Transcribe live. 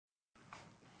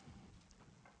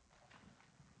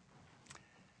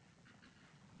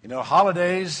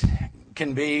Holidays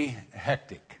can be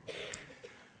hectic.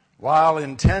 While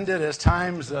intended as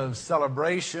times of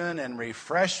celebration and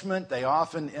refreshment, they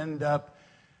often end up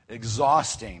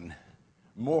exhausting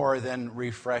more than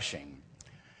refreshing.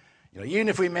 Even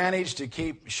if we manage to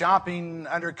keep shopping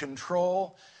under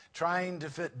control, trying to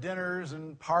fit dinners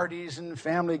and parties and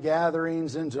family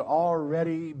gatherings into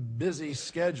already busy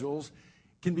schedules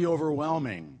can be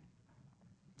overwhelming.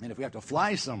 And if we have to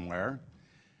fly somewhere,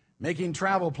 making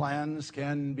travel plans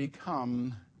can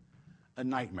become a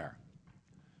nightmare.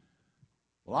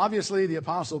 Well, obviously, the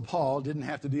Apostle Paul didn't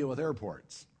have to deal with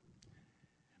airports,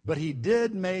 but he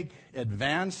did make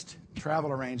advanced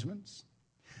travel arrangements,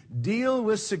 deal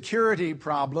with security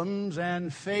problems,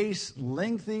 and face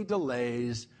lengthy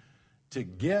delays to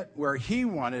get where he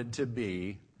wanted to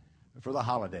be for the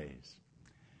holidays.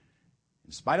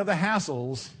 In spite of the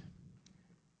hassles,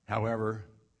 however,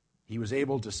 he was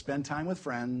able to spend time with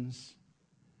friends,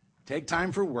 take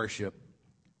time for worship,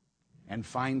 and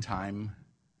find time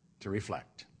to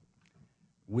reflect.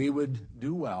 We would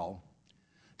do well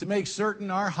to make certain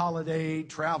our holiday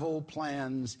travel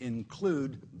plans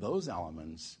include those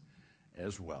elements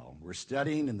as well. We're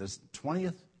studying in this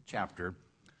 20th chapter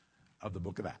of the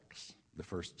book of Acts, the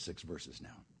first 6 verses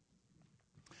now.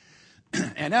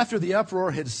 And after the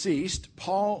uproar had ceased,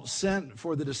 Paul sent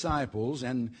for the disciples,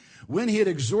 and when he had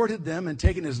exhorted them and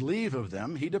taken his leave of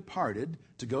them, he departed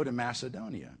to go to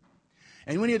Macedonia.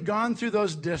 And when he had gone through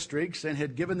those districts and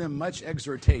had given them much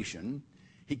exhortation,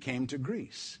 he came to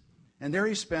Greece. And there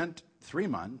he spent 3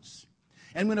 months.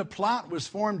 And when a plot was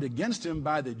formed against him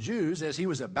by the Jews as he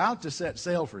was about to set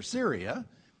sail for Syria,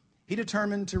 he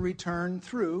determined to return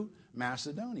through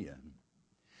Macedonia.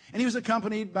 And he was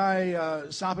accompanied by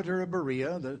Sopater of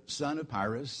Berea, the son of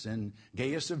Pyrrhus, and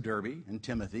Gaius of Derbe, and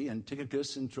Timothy, and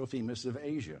Tychicus and Trophimus of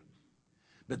Asia.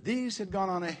 But these had gone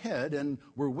on ahead and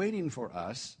were waiting for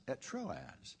us at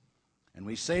Troas. And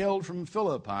we sailed from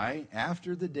Philippi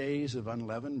after the days of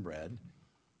unleavened bread,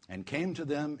 and came to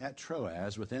them at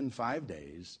Troas within 5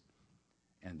 days,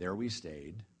 and there we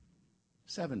stayed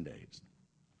 7 days.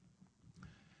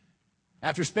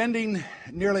 After spending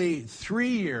nearly 3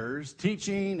 years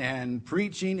teaching and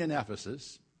preaching in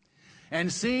Ephesus,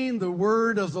 and seeing the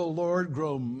word of the Lord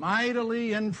grow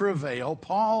mightily and prevail,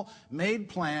 Paul made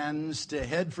plans to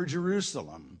head for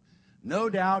Jerusalem, no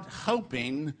doubt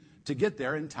hoping to get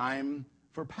there in time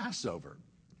for Passover.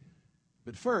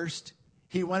 But first,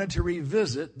 he wanted to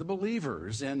revisit the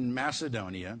believers in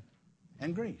Macedonia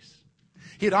and Greece.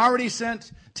 He had already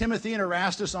sent Timothy and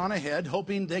Erastus on ahead,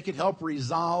 hoping they could help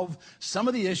resolve some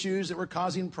of the issues that were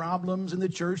causing problems in the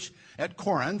church at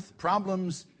Corinth,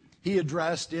 problems he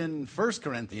addressed in 1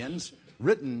 Corinthians,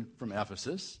 written from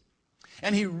Ephesus.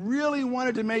 And he really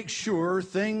wanted to make sure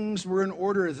things were in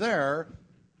order there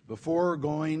before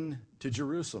going to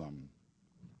Jerusalem.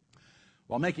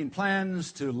 While making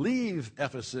plans to leave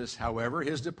Ephesus, however,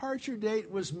 his departure date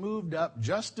was moved up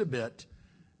just a bit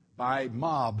by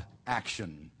mob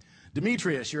action.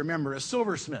 Demetrius, you remember, a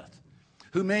silversmith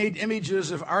who made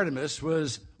images of Artemis,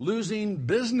 was losing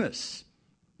business.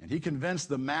 And he convinced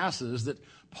the masses that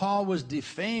Paul was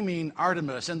defaming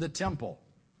Artemis and the temple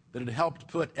that had helped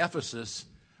put Ephesus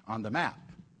on the map.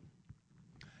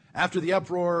 After the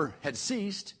uproar had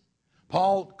ceased,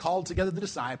 Paul called together the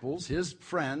disciples, his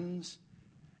friends,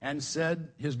 and said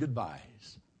his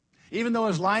goodbyes. Even though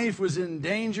his life was in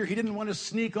danger, he didn't want to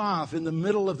sneak off in the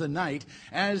middle of the night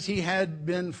as he had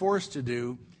been forced to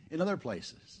do in other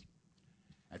places.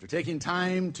 After taking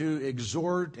time to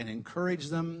exhort and encourage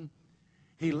them,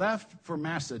 he left for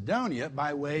Macedonia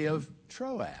by way of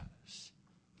Troas.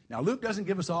 Now, Luke doesn't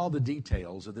give us all the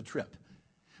details of the trip,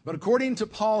 but according to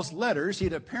Paul's letters, he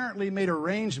had apparently made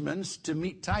arrangements to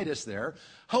meet Titus there,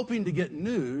 hoping to get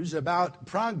news about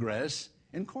progress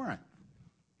in Corinth.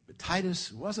 But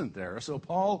Titus wasn't there, so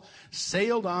Paul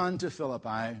sailed on to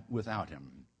Philippi without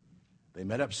him. They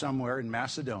met up somewhere in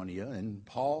Macedonia, and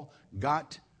Paul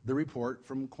got the report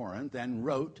from Corinth and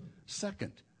wrote 2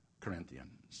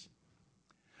 Corinthians.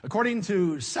 According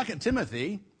to 2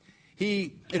 Timothy,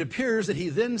 it appears that he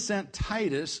then sent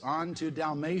Titus on to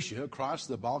Dalmatia across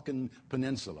the Balkan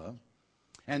Peninsula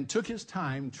and took his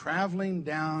time traveling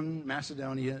down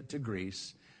Macedonia to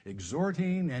Greece,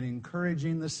 exhorting and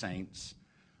encouraging the saints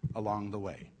along the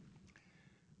way.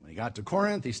 When he got to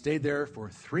Corinth, he stayed there for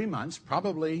 3 months,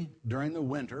 probably during the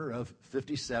winter of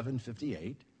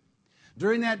 57-58.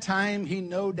 During that time, he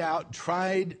no doubt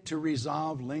tried to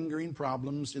resolve lingering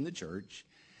problems in the church,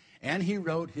 and he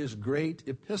wrote his great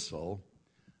epistle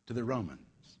to the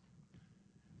Romans.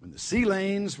 When the sea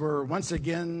lanes were once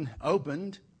again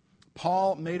opened,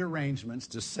 Paul made arrangements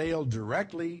to sail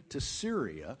directly to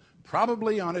Syria,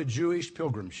 probably on a Jewish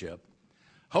pilgrim ship,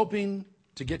 hoping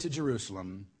to get to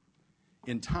Jerusalem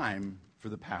in time for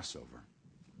the Passover.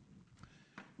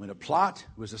 When a plot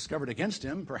was discovered against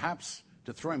him, perhaps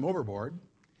to throw him overboard,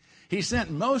 he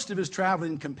sent most of his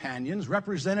traveling companions,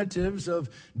 representatives of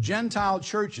Gentile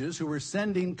churches who were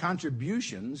sending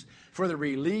contributions for the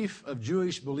relief of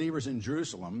Jewish believers in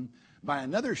Jerusalem, by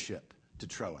another ship to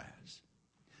Troas.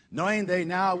 Knowing they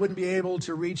now wouldn't be able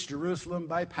to reach Jerusalem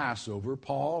by Passover,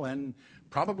 Paul and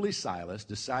probably Silas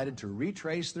decided to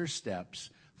retrace their steps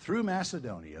through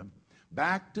Macedonia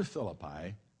back to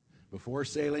Philippi before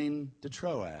sailing to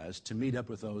Troas to meet up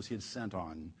with those he had sent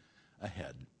on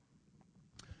ahead.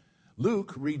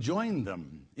 Luke rejoined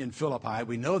them in Philippi.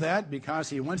 We know that because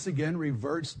he once again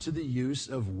reverts to the use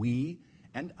of we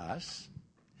and us.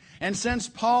 And since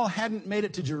Paul hadn't made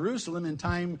it to Jerusalem in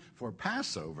time for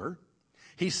Passover,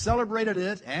 he celebrated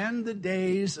it and the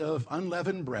days of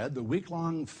unleavened bread, the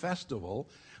week-long festival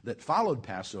that followed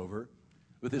Passover,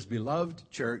 with his beloved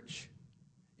church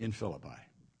in Philippi.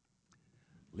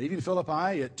 Leaving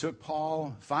Philippi, it took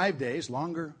Paul 5 days,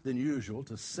 longer than usual,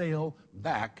 to sail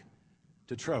back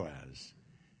to Troas.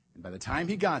 And by the time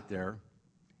he got there,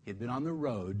 he had been on the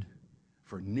road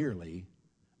for nearly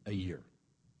a year.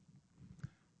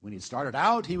 When he started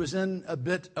out, he was in a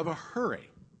bit of a hurry,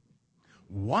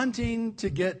 wanting to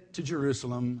get to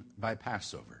Jerusalem by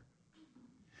Passover.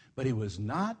 But he was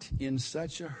not in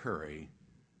such a hurry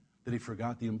that he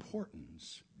forgot the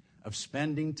importance of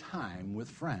spending time with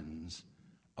friends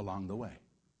along the way.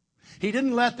 He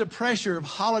didn't let the pressure of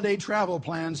holiday travel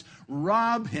plans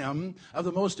rob him of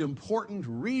the most important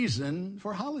reason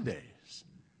for holidays.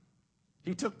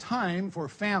 He took time for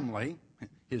family,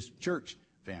 his church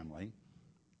family,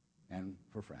 and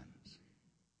for friends.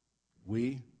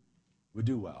 We would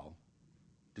do well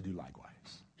to do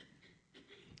likewise.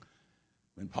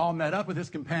 When Paul met up with his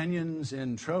companions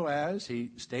in Troas,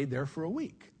 he stayed there for a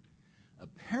week.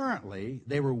 Apparently,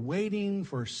 they were waiting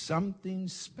for something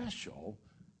special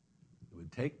that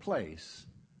would take place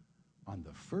on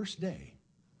the first day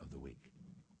of the week,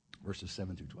 verses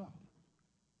 7 through 12.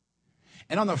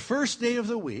 And on the first day of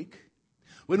the week,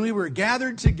 when we were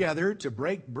gathered together to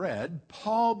break bread,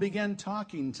 Paul began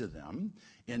talking to them,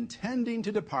 intending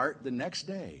to depart the next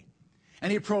day.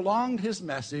 And he prolonged his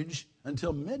message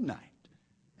until midnight.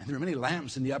 And there were many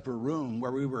lamps in the upper room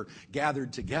where we were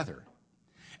gathered together.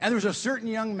 And there was a certain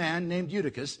young man named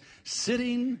Eutychus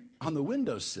sitting on the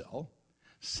windowsill,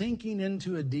 sinking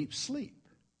into a deep sleep.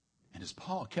 And as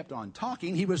Paul kept on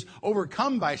talking, he was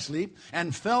overcome by sleep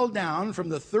and fell down from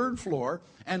the third floor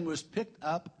and was picked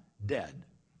up dead.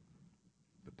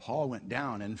 But Paul went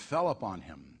down and fell upon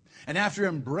him. And after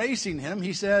embracing him,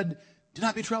 he said, "Do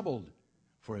not be troubled,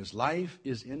 for his life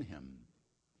is in him."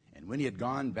 And when he had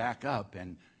gone back up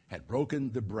and had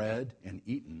broken the bread and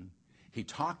eaten, he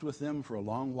talked with them for a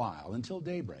long while until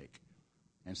daybreak,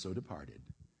 and so departed.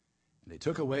 And they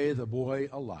took away the boy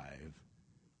alive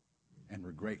and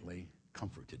were greatly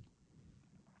comforted.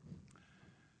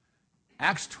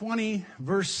 Acts 20,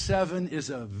 verse 7 is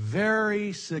a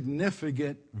very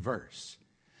significant verse.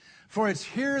 For it's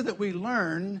here that we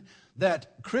learn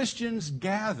that Christians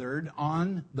gathered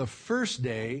on the first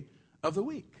day of the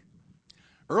week.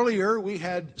 Earlier, we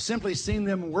had simply seen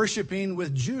them worshiping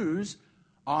with Jews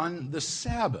on the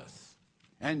Sabbath.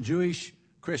 And Jewish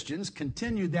Christians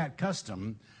continued that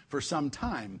custom for some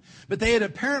time. But they had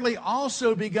apparently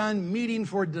also begun meeting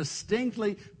for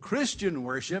distinctly Christian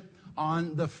worship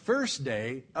on the first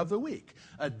day of the week,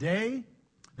 a day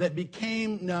that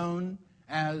became known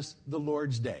as the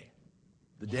Lord's Day,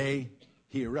 the day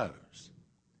he arose.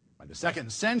 By the 2nd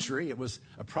century, it was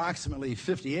approximately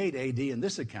 58 A.D. in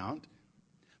this account,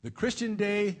 the Christian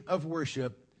day of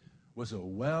worship was a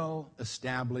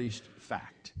well-established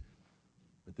fact.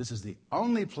 But this is the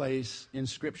only place in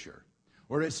Scripture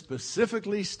where it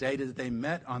specifically stated that they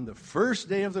met on the first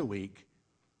day of the week,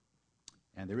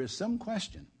 and there is some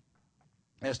question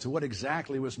as to what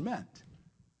exactly was meant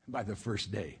by the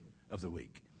first day of the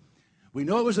week. We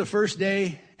know it was the first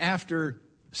day after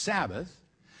Sabbath,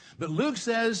 but Luke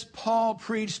says Paul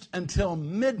preached until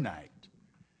midnight,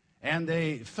 and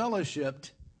they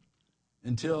fellowshiped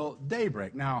until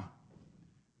daybreak. Now,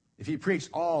 if he preached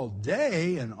all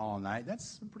day and all night,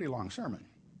 that's a pretty long sermon.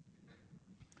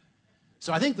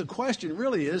 So I think the question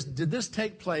really is, did this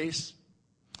take place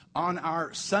on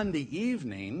our Sunday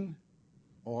evening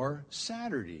or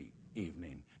Saturday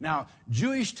evening? Now,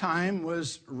 Jewish time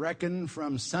was reckoned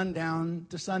from sundown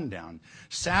to sundown.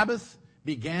 Sabbath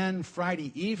began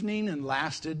Friday evening and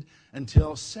lasted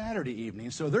until Saturday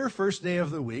evening. So their first day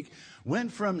of the week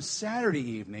went from Saturday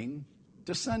evening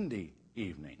to Sunday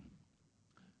evening.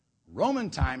 Roman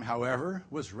time, however,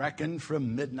 was reckoned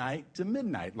from midnight to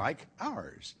midnight, like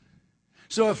ours.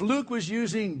 So if Luke was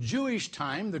using Jewish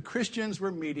time, the Christians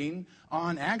were meeting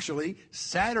on actually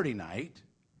Saturday night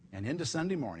and into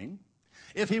Sunday morning.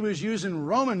 If he was using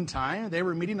Roman time, they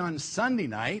were meeting on Sunday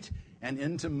night and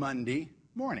into Monday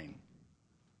morning.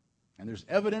 And there's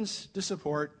evidence to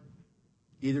support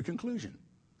either conclusion.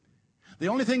 The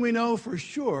only thing we know for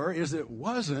sure is it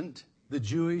wasn't the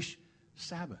Jewish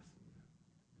Sabbath.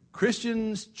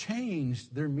 Christians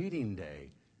changed their meeting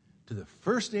day to the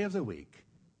first day of the week,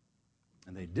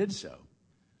 and they did so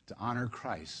to honor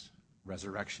Christ's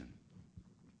resurrection.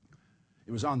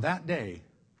 It was on that day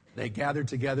they gathered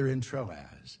together in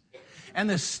Troas. And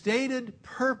the stated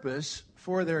purpose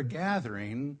for their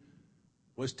gathering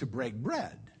was to break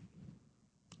bread.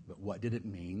 But what did it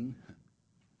mean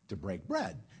to break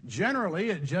bread?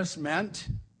 Generally, it just meant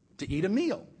to eat a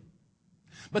meal.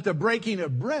 But the breaking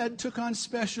of bread took on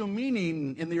special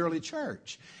meaning in the early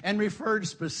church and referred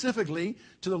specifically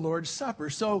to the Lord's Supper.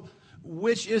 So,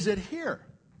 which is it here?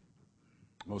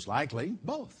 Most likely,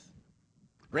 both.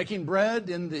 Breaking bread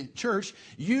in the church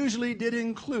usually did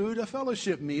include a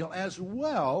fellowship meal as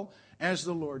well as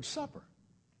the Lord's Supper.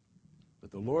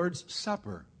 But the Lord's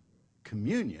Supper,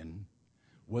 communion,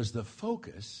 was the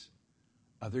focus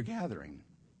of their gathering.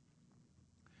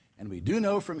 And we do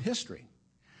know from history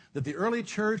that the early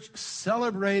church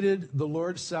celebrated the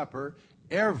Lord's Supper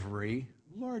every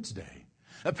Lord's Day.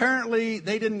 Apparently,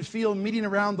 they didn't feel meeting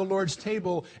around the Lord's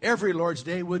table every Lord's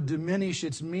Day would diminish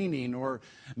its meaning or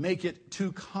make it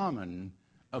too common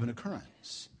of an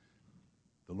occurrence.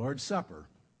 The Lord's Supper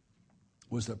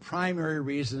was the primary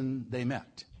reason they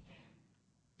met.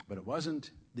 But it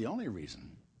wasn't the only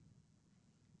reason.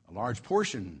 A large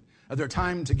portion of their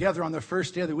time together on the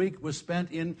first day of the week was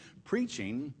spent in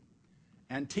preaching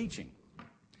and teaching.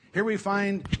 Here we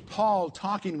find Paul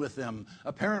talking with them,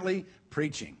 apparently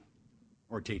preaching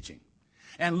or teaching.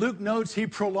 And Luke notes he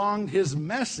prolonged his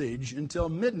message until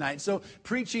midnight, so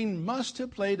preaching must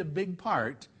have played a big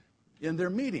part in their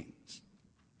meetings.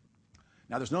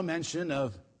 Now, there's no mention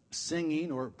of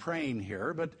singing or praying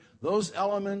here, but those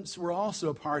elements were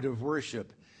also part of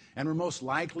worship and were most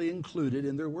likely included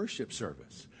in their worship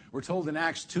service. We're told in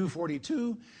Acts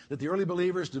 2:42 that the early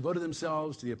believers devoted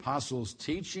themselves to the apostles'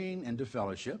 teaching and to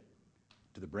fellowship,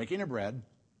 to the breaking of bread,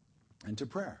 and to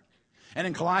prayer. And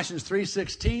in Colossians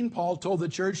 3:16, Paul told the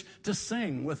church to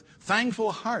sing with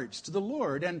thankful hearts to the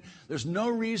Lord. And there's no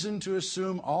reason to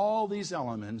assume all these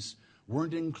elements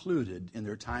weren't included in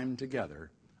their time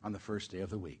together on the first day of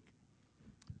the week.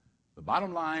 The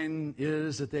bottom line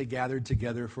is that they gathered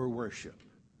together for worship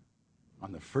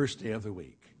on the first day of the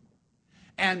week.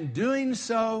 And doing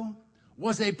so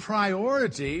was a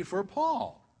priority for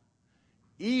Paul,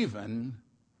 even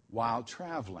while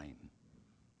traveling.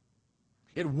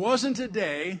 It wasn't a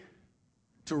day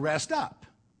to rest up,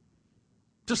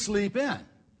 to sleep in.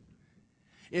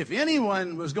 If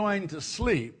anyone was going to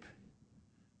sleep,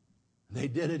 they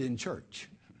did it in church.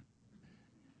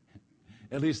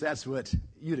 At least that's what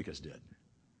Eutychus did.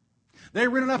 They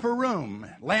rented up a room.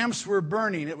 Lamps were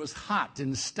burning. It was hot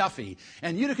and stuffy.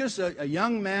 And Eutychus, a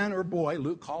young man or boy,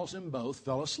 Luke calls him both,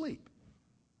 fell asleep.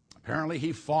 Apparently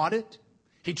he fought it.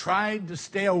 He tried to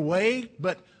stay awake,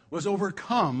 but was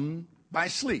overcome by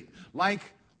sleep. Like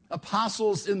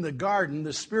apostles in the garden,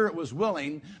 the spirit was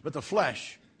willing, but the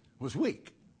flesh was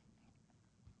weak.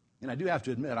 And I do have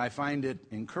to admit, I find it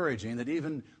encouraging that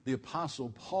even the apostle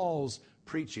Paul's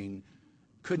preaching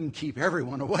couldn't keep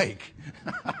everyone awake.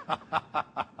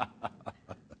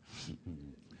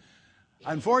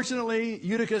 Unfortunately,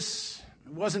 Eutychus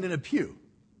wasn't in a pew.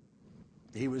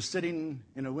 He was sitting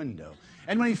in a window.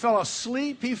 And when he fell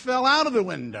asleep, he fell out of the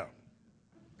window.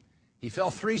 He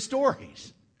fell 3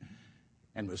 stories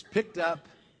and was picked up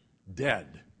dead.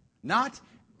 Not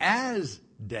as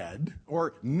dead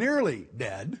or nearly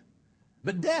dead,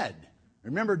 but dead.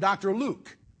 Remember, Dr.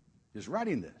 Luke is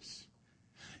writing this.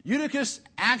 Eutychus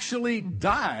actually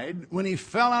died when he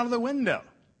fell out of the window,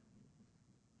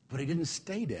 but he didn't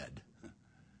stay dead.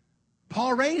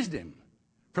 Paul raised him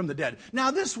from the dead. Now,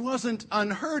 this wasn't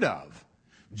unheard of.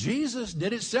 Jesus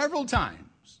did it several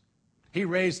times. He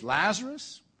raised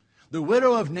Lazarus, the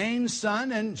widow of Nain's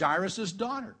son, and Jairus'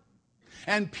 daughter.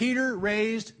 And Peter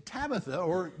raised Tabitha,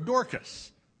 or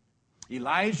Dorcas.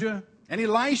 Elijah and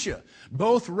Elisha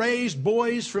both raised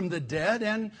boys from the dead,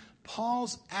 and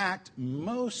Paul's act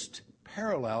most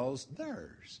parallels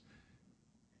theirs.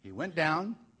 He went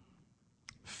down,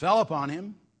 fell upon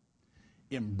him,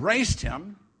 embraced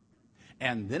him,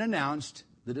 and then announced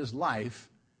that his life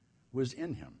was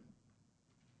in him.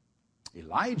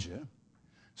 Elijah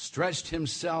stretched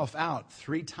himself out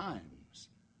 3 times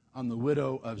on the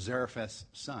widow of Zarephath's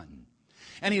son.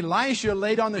 And Elisha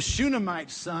laid on the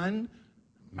Shunammite's son,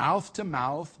 mouth to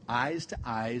mouth, eyes to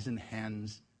eyes, and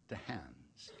hands to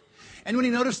hands. And when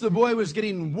he noticed the boy was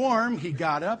getting warm, he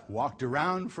got up, walked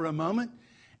around for a moment,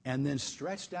 and then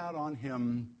stretched out on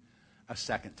him a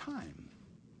second time.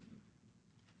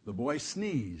 The boy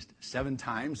sneezed 7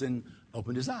 times and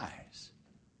opened his eyes.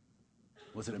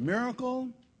 Was it a miracle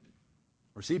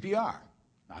or CPR?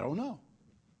 I don't know.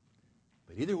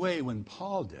 But either way, when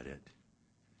Paul did it,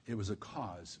 it was a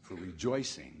cause for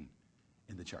rejoicing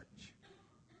in the church.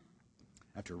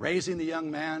 After raising the young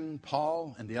man,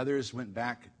 Paul and the others went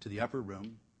back to the upper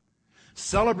room,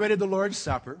 celebrated the Lord's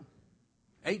Supper,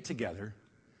 ate together,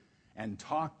 and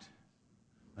talked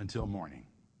until morning.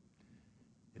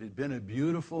 It had been a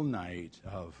beautiful night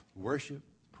of worship,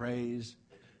 praise,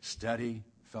 study,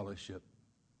 fellowship,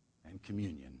 and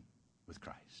communion with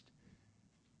Christ.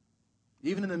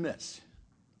 Even in the midst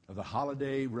of the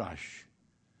holiday rush,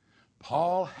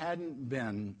 Paul hadn't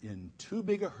been in too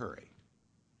big a hurry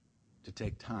to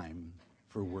take time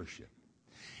for worship.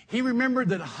 He remembered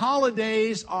that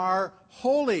holidays are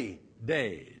holy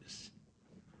days,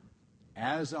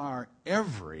 as are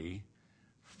every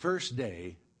first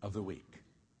day of the week.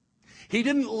 He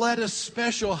didn't let a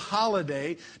special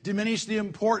holiday diminish the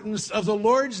importance of the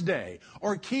Lord's Day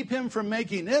or keep him from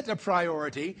making it a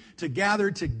priority to gather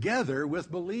together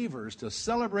with believers to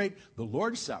celebrate the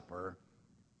Lord's Supper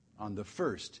on the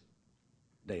first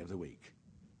day of the week.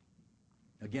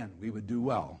 Again, we would do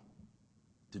well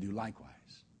to do likewise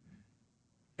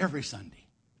every Sunday.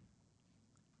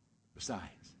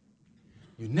 Besides,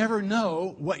 you never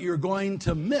know what you're going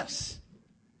to miss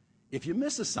if you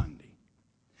miss a Sunday.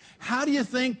 How do you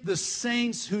think the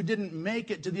saints who didn't make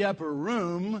it to the upper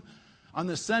room on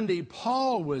the Sunday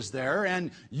Paul was there and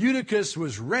Eutychus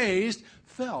was raised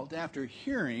felt after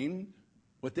hearing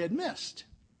what they had missed?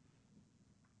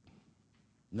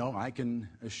 No, I can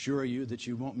assure you that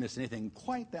you won't miss anything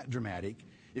quite that dramatic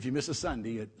if you miss a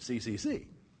Sunday at CCC.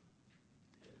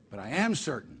 But I am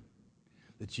certain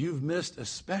that you've missed a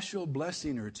special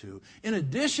blessing or two, in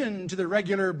addition to the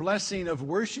regular blessing of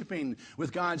worshiping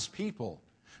with God's people,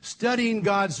 studying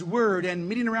God's Word, and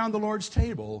meeting around the Lord's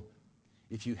table,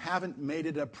 if you haven't made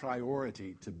it a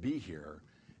priority to be here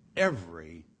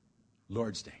every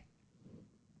Lord's Day.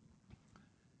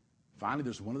 Finally,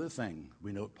 there's one other thing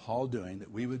we note Paul doing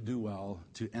that we would do well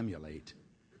to emulate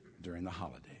during the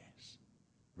holidays.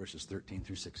 Verses 13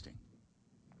 through 16.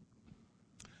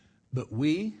 But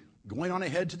we, going on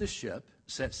ahead to the ship,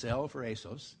 set sail for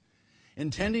Assos,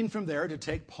 intending from there to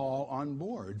take Paul on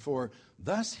board, for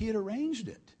thus he had arranged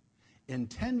it,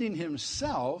 intending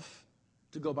himself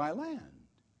to go by land.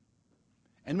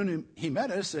 And when he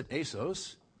met us at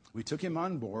Assos, we took him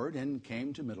on board and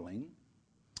came to Mytilene.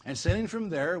 And sailing from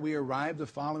there, we arrived the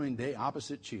following day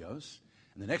opposite Chios.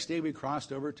 And the next day we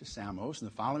crossed over to Samos, and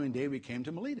the following day we came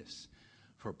to Miletus.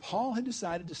 For Paul had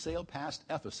decided to sail past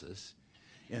Ephesus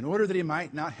in order that he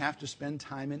might not have to spend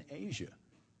time in Asia.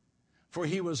 For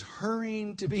he was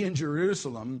hurrying to be in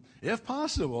Jerusalem, if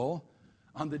possible,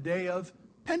 on the day of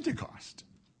Pentecost.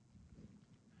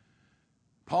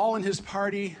 Paul and his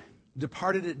party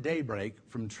departed at daybreak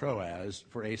from Troas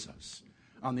for Assos,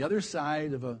 on the other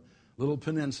side of a little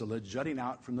peninsula jutting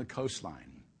out from the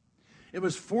coastline. It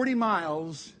was 40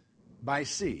 miles by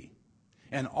sea,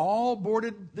 and all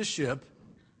boarded the ship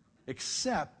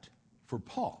except for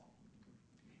Paul.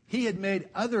 He had made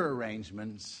other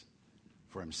arrangements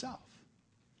for himself.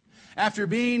 After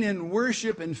being in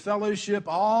worship and fellowship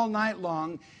all night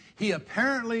long, he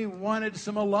apparently wanted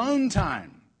some alone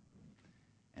time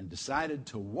and decided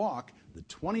to walk the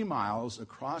 20 miles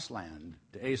across land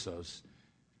to Assos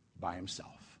by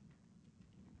himself.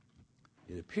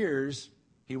 It appears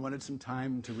he wanted some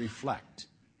time to reflect,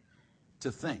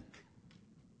 to think,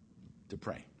 to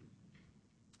pray.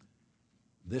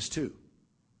 This, too,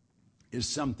 is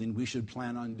something we should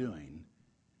plan on doing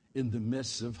in the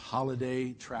midst of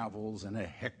holiday travels and a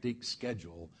hectic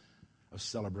schedule of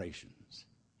celebrations.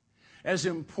 As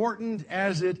important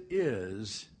as it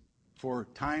is for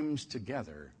times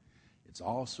together, it's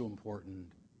also important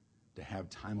to have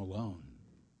time alone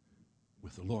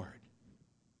with the Lord.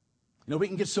 You know, we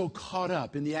can get so caught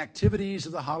up in the activities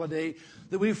of the holiday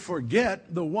that we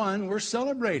forget the one we're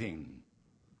celebrating.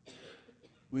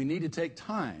 We need to take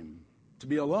time to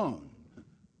be alone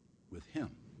with Him.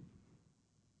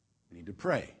 We need to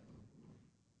pray.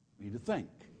 We need to think.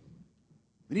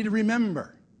 We need to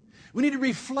remember. We need to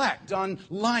reflect on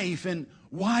life and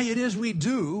why it is we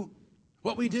do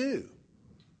what we do.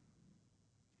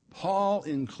 Paul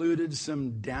included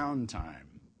some downtime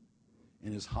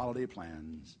in his holiday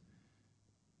plans,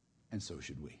 and so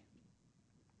should we.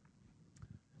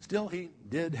 Still, he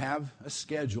did have a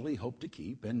schedule he hoped to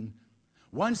keep, and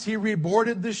once he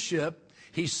reboarded the ship,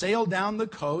 he sailed down the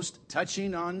coast,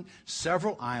 touching on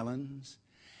several islands,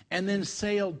 and then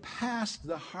sailed past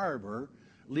the harbor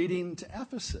leading to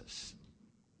Ephesus.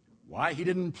 Why he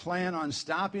didn't plan on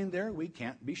stopping there, we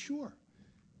can't be sure.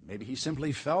 Maybe he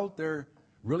simply felt there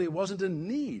really wasn't a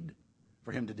need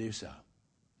for him to do so.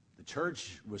 The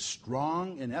church was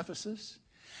strong in Ephesus,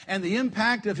 and the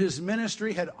impact of his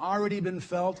ministry had already been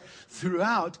felt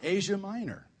throughout Asia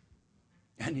Minor.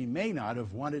 And he may not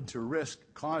have wanted to risk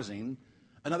causing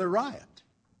another riot.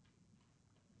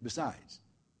 Besides,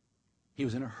 he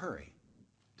was in a hurry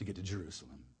to get to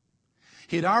Jerusalem.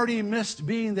 He had already missed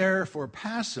being there for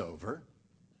Passover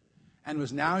and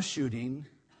was now shooting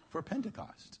for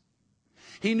Pentecost.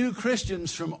 He knew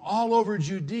Christians from all over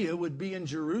Judea would be in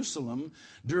Jerusalem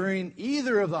during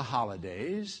either of the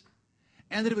holidays,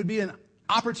 and that it would be an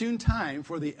opportune time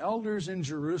for the elders in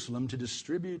Jerusalem to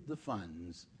distribute the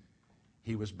funds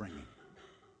he was bringing.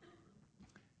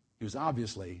 He was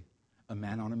obviously a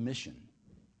man on a mission,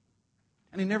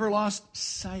 and he never lost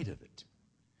sight of it.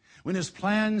 When his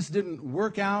plans didn't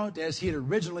work out as he had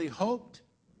originally hoped,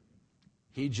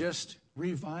 he just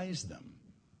revised them.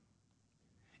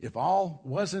 If all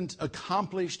wasn't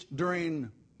accomplished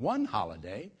during one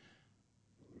holiday,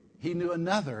 he knew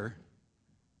another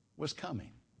was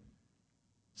coming.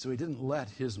 So he didn't let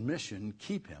his mission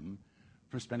keep him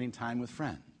from spending time with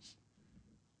friends,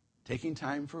 taking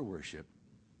time for worship,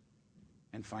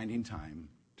 and finding time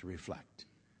to reflect.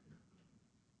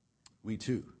 We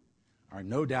too are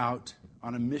no doubt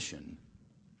on a mission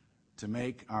to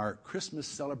make our Christmas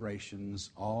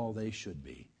celebrations all they should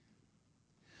be.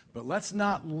 But let's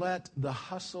not let the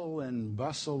hustle and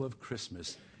bustle of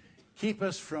Christmas keep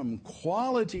us from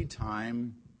quality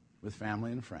time with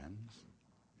family and friends,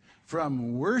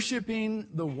 from worshiping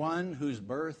the one whose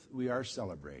birth we are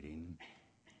celebrating,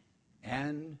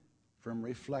 and from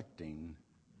reflecting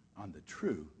on the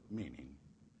true meaning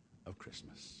of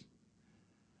Christmas.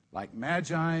 Like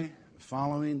Magi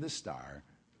following the star,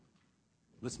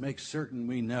 let's make certain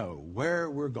we know where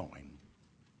we're going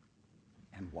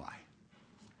and why.